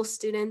middle school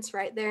students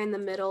right there in the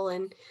middle,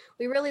 and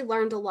we really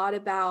learned a lot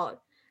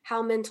about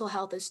how mental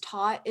health is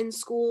taught in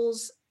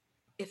schools,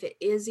 if it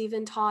is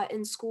even taught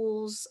in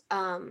schools,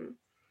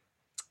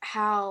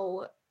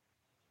 how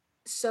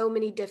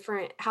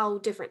how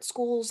different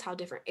schools, how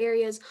different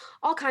areas,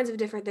 all kinds of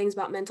different things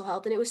about mental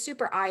health. And it was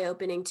super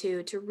eye-opening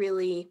too, to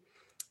really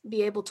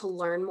be able to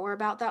learn more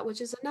about that,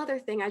 which is another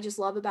thing I just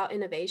love about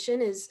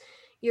innovation is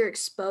you're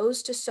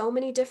exposed to so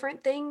many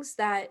different things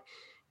that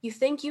you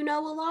think you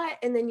know a lot,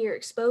 and then you're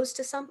exposed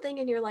to something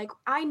and you're like,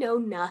 I know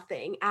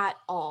nothing at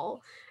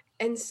all.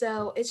 And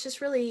so it's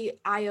just really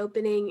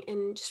eye-opening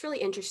and just really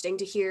interesting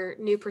to hear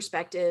new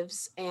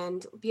perspectives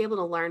and be able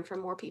to learn from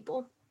more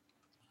people.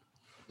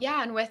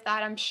 Yeah, and with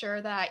that, I'm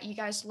sure that you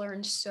guys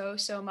learned so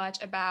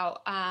much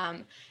about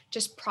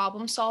just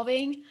problem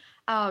solving.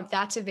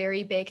 That's a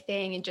very big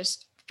thing, and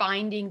just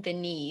finding the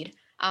need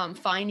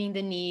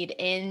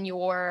in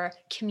your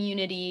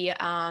community,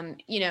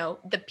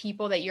 the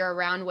people that you're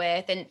around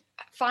with, and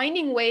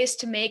finding ways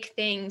to make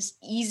things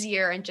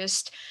easier and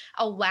just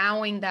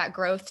allowing that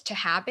growth to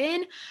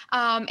happen.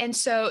 And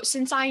so,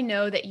 since I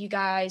know that you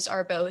guys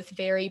are both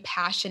very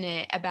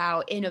passionate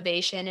about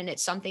innovation, and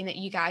it's something that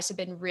you guys have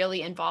been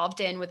really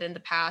involved in within the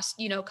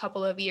past,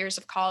 couple of years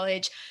of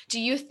college, do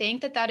you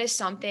think that that is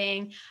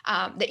something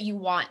that you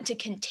want to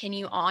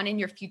continue on in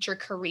your future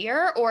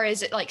career? Or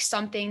is it like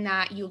something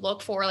that you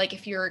look for, like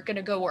if you're going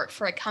to go work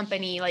for a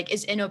company, like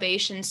is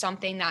innovation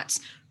something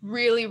that's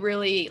really,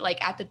 really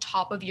like at the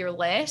top of your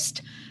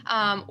list?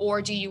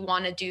 Or do you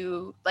want to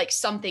do like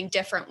something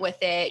different with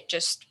it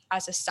just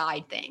as a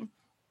side thing?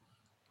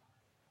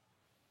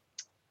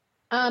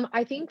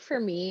 I think for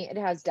me, it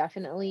has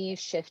definitely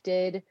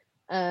shifted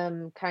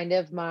kind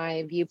of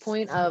my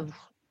viewpoint of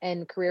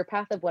and career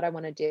path of what I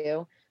want to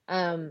do.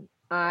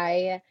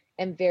 I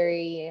am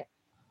very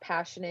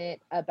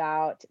passionate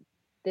about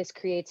this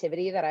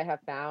creativity that I have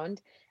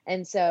found.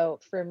 And so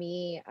for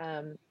me,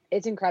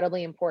 it's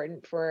incredibly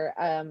important for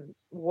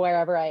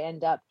wherever I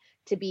end up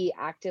to be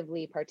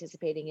actively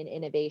participating in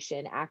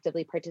innovation,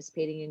 actively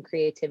participating in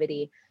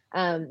creativity,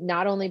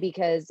 not only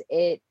because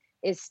it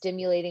is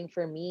stimulating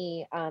for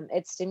me,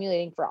 it's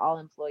stimulating for all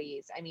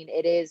employees. I mean,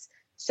 it is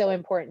so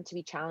important to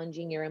be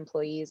challenging your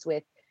employees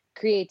with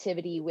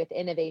creativity, with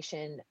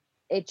innovation.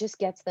 It just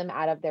gets them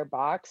out of their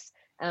box,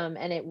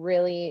 and it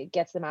really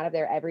gets them out of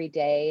their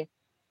everyday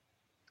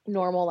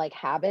normal like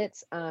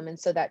habits. And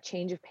so that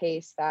change of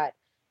pace, that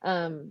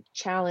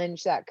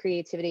challenge, that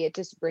creativity, it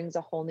just brings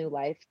a whole new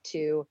life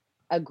to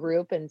a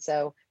group. And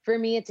so for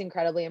me, it's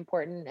incredibly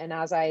important. And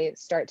as I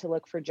start to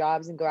look for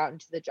jobs and go out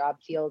into the job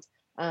field,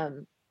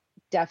 um,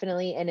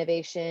 definitely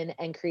innovation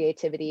and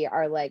creativity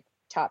are like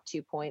top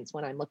 2 points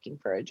when I'm looking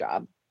for a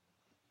job.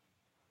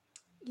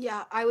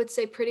 Yeah, I would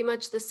say pretty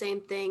much the same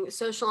thing.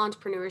 Social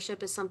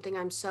entrepreneurship is something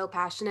I'm so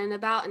passionate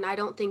about, and I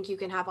don't think you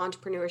can have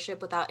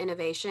entrepreneurship without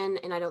innovation,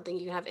 and I don't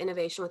think you can have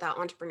innovation without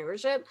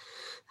entrepreneurship.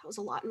 That was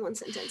a lot in one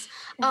sentence.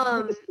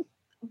 Um,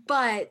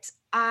 but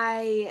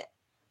I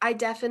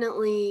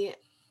definitely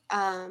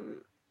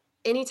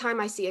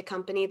anytime I see a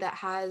company that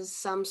has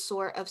some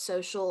sort of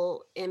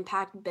social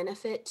impact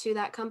benefit to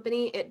that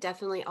company, it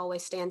definitely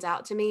always stands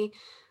out to me.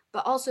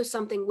 But also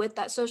something with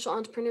that social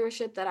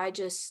entrepreneurship that I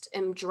just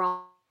am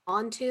drawn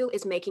to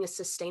is making a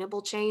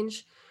sustainable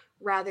change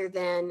rather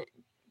than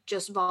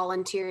just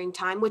volunteering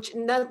time, which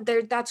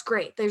that's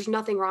great. There's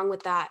nothing wrong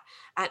with that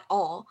at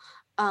all.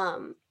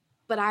 Um,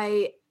 but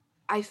I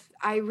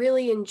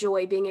really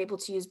enjoy being able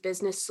to use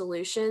business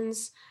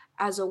solutions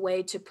as a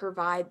way to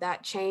provide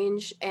that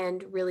change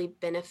and really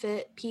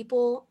benefit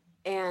people.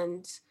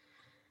 And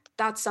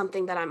that's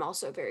something that I'm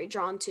also very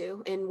drawn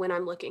to in when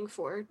I'm looking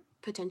for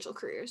potential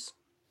careers.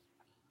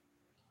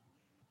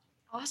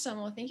 Awesome.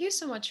 Well, thank you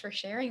so much for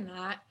sharing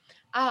that.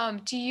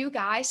 Do you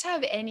guys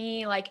have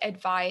any like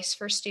advice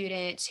for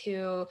students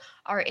who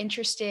are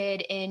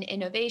interested in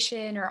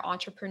innovation or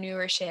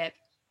entrepreneurship?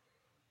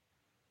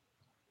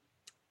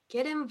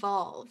 Get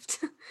involved.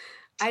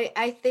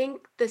 I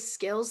think the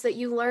skills that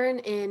you learn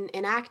in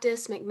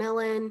Enactus,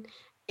 Macmillan,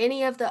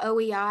 any of the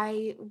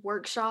OEI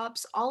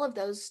workshops, all of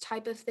those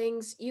type of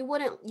things, you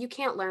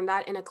can't learn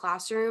that in a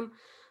classroom.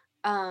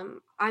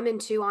 I'm in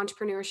 2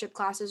 entrepreneurship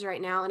classes right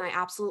now, and I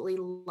absolutely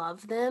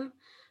love them.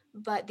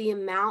 But the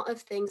amount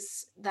of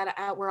things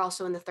that we're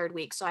also in the 3rd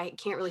week, so I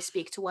can't really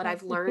speak to what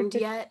I've learned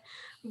yet.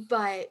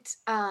 But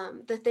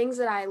the things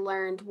that I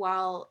learned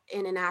while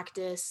in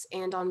Enactus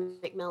and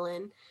on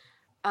Macmillan,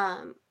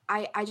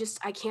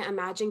 I can't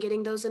imagine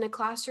getting those in a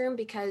classroom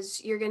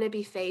because you're going to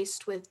be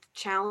faced with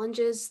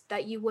challenges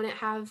that you wouldn't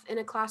have in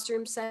a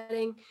classroom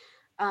setting.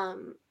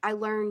 I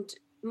learned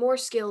more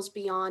skills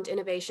beyond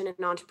innovation and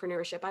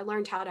entrepreneurship. I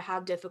learned how to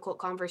have difficult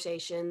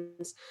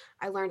conversations.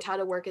 I learned how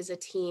to work as a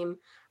team.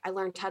 I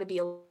learned how to be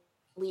a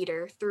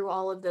leader through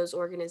all of those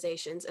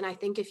organizations. And I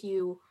think if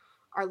you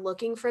are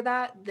looking for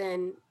that,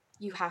 then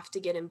you have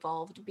to get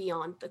involved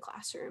beyond the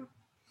classroom.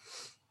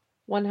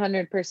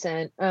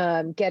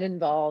 100%, get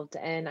involved.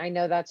 And I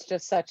know that's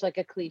just such like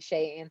a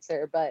cliche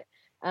answer, but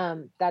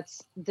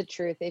that's the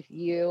truth. If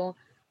you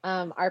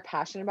are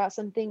passionate about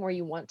something or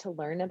you want to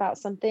learn about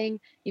something,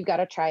 you've got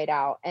to try it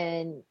out.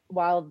 And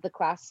while the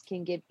class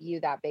can give you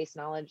that base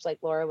knowledge, like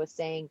Laura was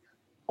saying,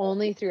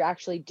 only through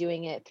actually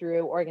doing it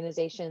through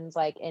organizations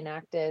like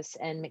Enactus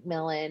and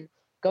Macmillan,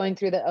 going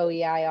through the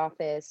OEI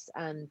office,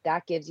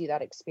 that gives you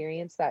that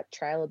experience, that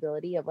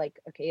trialability of like,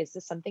 okay, is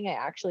this something I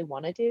actually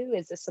want to do?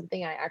 Is this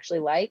something I actually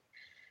like?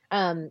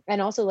 And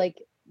also like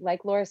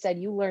Laura said,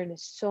 you learn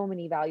so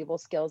many valuable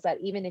skills that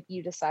even if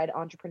you decide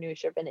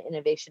entrepreneurship and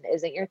innovation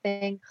isn't your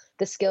thing,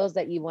 the skills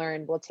that you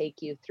learn will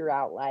take you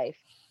throughout life.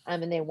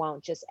 And they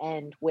won't just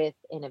end with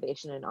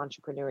innovation and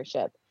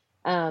entrepreneurship.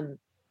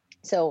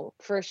 So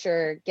for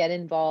sure, get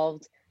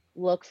involved,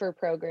 look for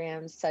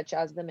programs such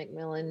as the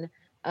Macmillan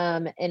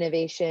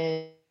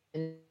Innovation.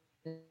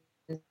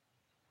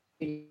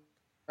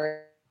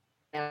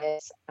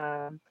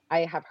 I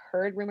have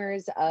heard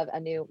rumors of a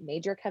new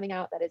major coming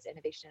out that is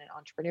innovation and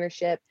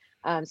entrepreneurship.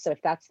 So if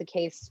that's the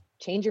case,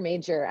 change your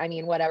major. I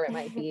mean, whatever it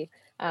might be.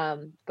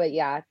 But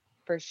yeah,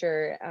 for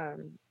sure,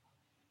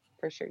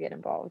 get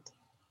involved.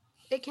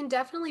 It can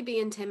definitely be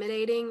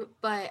intimidating,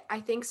 but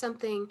I think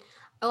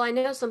I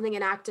know something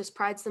Enactus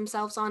prides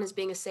themselves on is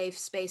being a safe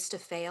space to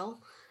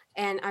fail.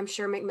 And I'm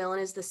sure Macmillan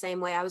is the same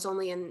way. I was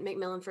only in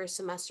Macmillan for a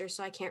semester,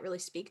 so I can't really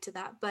speak to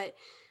that. But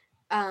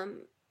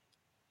um,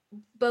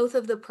 both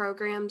of the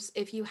programs,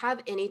 if you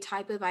have any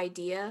type of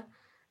idea,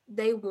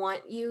 they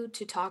want you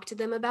to talk to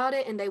them about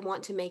it and they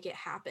want to make it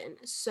happen.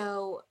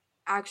 So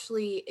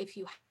actually, if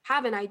you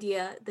have an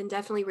idea, then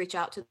definitely reach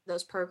out to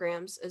those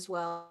programs as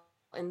well,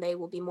 and they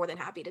will be more than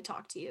happy to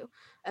talk to you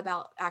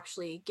about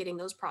actually getting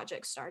those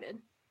projects started.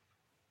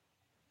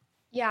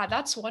 Yeah,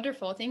 that's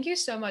wonderful. Thank you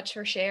so much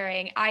for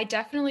sharing. I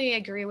definitely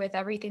agree with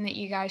everything that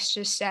you guys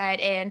just said.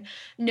 And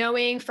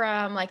knowing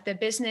from like the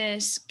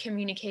business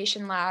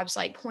communication labs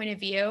like point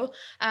of view,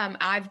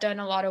 I've done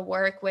a lot of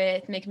work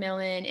with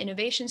Macmillan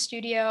Innovation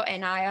Studio,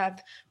 and I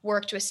have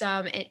worked with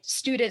some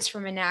students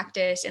from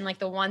Enactus. And like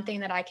the one thing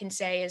that I can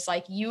say is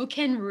like you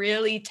can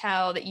really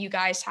tell that you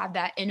guys have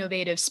that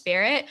innovative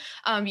spirit.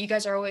 You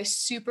guys are always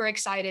super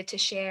excited to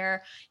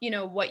share,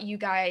 what you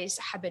guys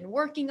have been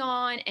working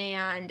on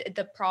and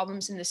the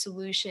problems and the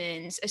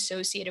solutions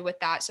associated with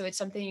that. So it's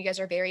something you guys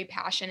are very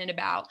passionate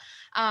about.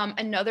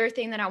 Another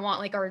thing that I want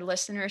like our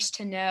listeners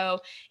to know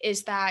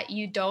is that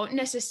you don't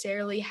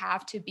necessarily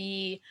have to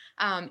be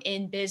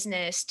in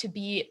business to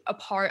be a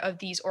part of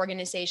these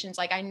organizations.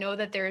 Like I know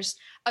that there's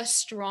a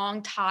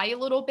strong tie a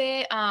little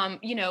bit,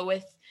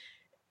 with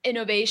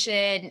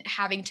innovation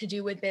having to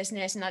do with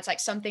business, and that's like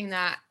something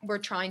that we're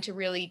trying to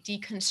really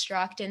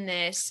deconstruct in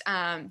this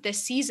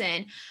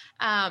season.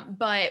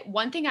 But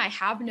one thing I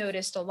have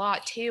noticed a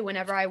lot too,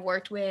 whenever I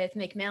worked with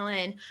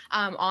Macmillan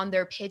on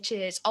their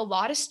pitches, a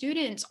lot of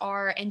students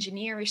are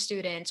engineering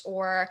students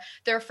or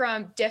they're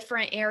from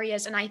different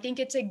areas, and I think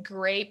it's a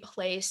great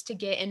place to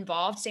get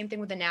involved. Same thing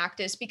with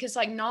Enactus, because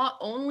like not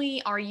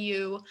only are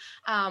you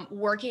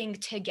working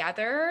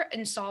together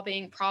and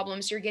solving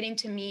problems, you're getting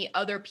to meet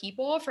other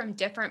people from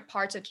different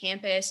parts of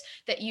campus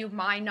that you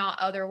might not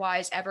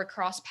otherwise ever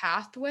cross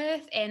paths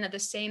with. And at the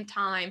same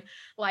time,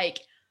 like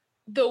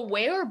the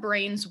way our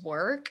brains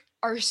work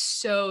are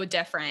so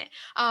different.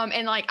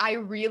 And like, I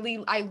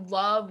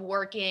love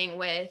working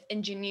with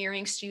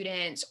engineering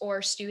students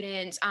or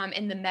students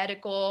in the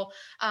medical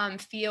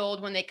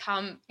field when they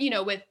come,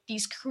 with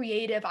these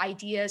creative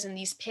ideas and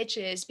these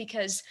pitches,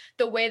 because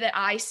the way that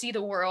I see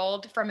the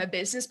world from a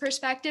business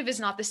perspective is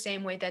not the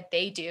same way that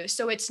they do.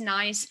 So it's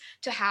nice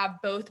to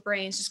have both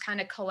brains just kind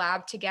of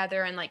collab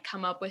together and like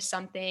come up with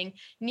something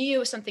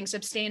new, something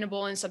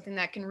sustainable, and something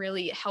that can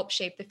really help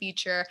shape the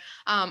future.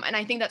 And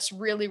I think that's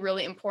really,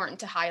 really important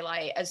to highlight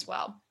as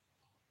well.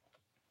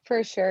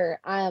 For sure.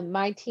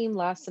 My team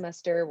last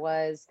semester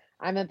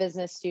I'm a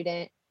business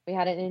student. We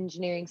had an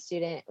engineering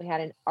student, we had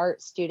an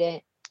art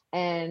student,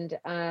 and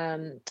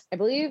I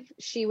believe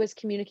she was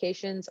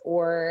communications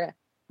or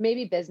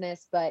maybe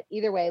business, but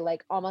either way,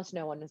 like almost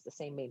no one was the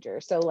same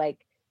major. So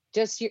like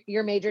just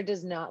your major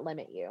does not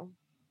limit you.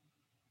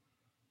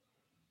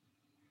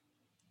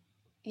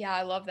 Yeah,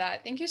 I love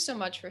that. Thank you so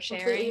much for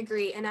sharing. Completely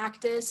agree.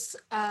 Enactus,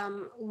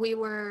 we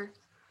were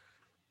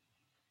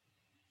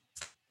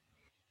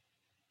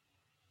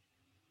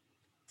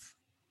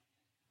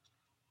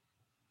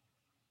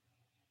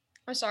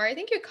I'm sorry, I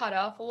think you cut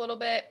off a little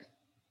bit.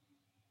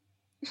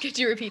 Could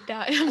you repeat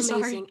that? I'm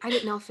amazing. sorry. I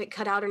didn't know if it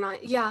cut out or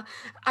not. Yeah,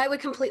 I would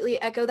completely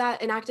echo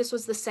that. Enactus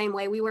was the same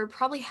way. We were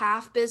probably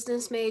half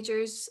business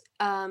majors,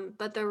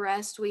 but the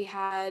rest we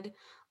had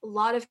a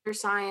lot of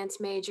science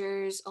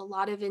majors, a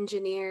lot of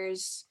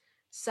engineers,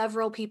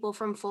 several people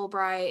from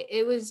Fulbright.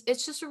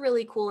 It's just a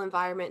really cool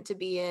environment to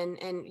be in,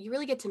 and you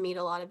really get to meet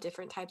a lot of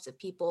different types of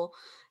people.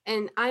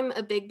 And I'm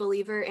a big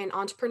believer in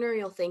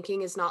entrepreneurial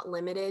thinking is not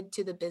limited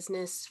to the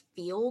business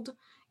field.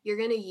 You're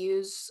going to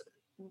use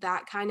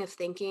that kind of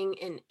thinking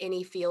in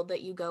any field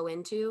that you go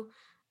into.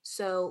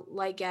 So,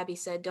 like Gabby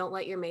said, don't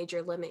let your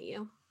major limit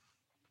you.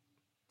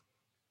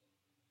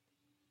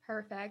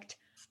 Perfect.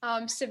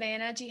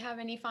 Savannah, do you have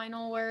any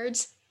final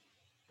words?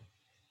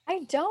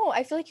 I don't.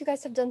 I feel like you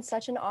guys have done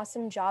such an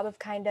awesome job of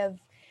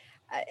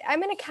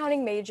I'm an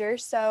accounting major,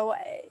 so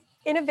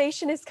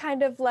innovation is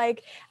kind of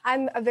like,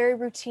 I'm a very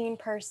routine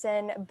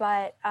person,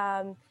 but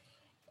I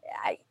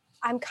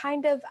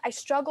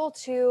struggle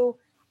to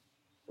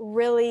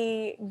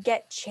really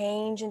get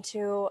change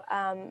into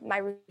my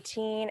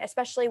routine,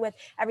 especially with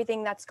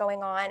everything that's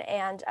going on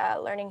and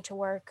learning to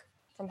work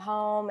from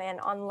home and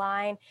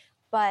online.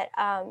 But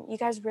you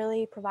guys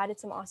really provided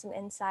some awesome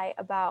insight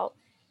about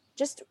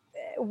just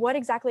what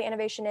exactly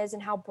innovation is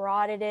and how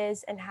broad it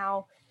is and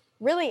how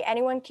really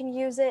anyone can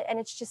use it. And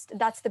it's just,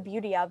 that's the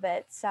beauty of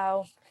it.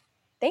 So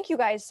thank you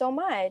guys so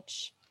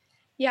much.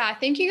 Yeah,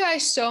 thank you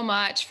guys so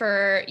much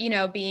for,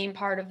 being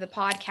part of the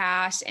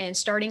podcast and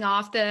starting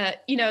off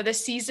the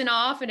season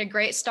off and a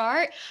great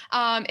start.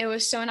 It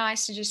was so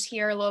nice to just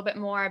hear a little bit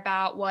more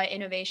about what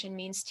innovation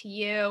means to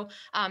you,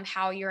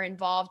 how you're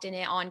involved in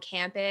it on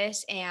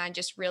campus, and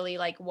just really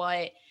like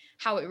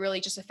how it really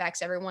just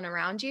affects everyone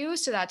around you.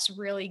 So that's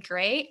really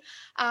great.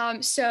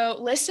 So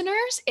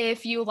listeners,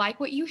 if you like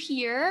what you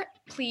hear,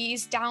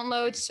 please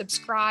download,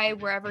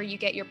 subscribe wherever you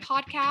get your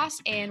podcast.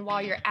 And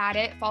while you're at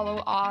it, follow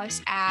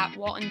us at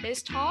Walton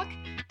Biz Talk.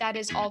 That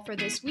is all for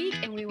this week.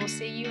 And we will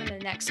see you in the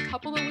next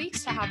couple of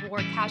weeks to have more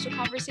casual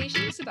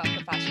conversations about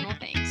professional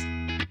things.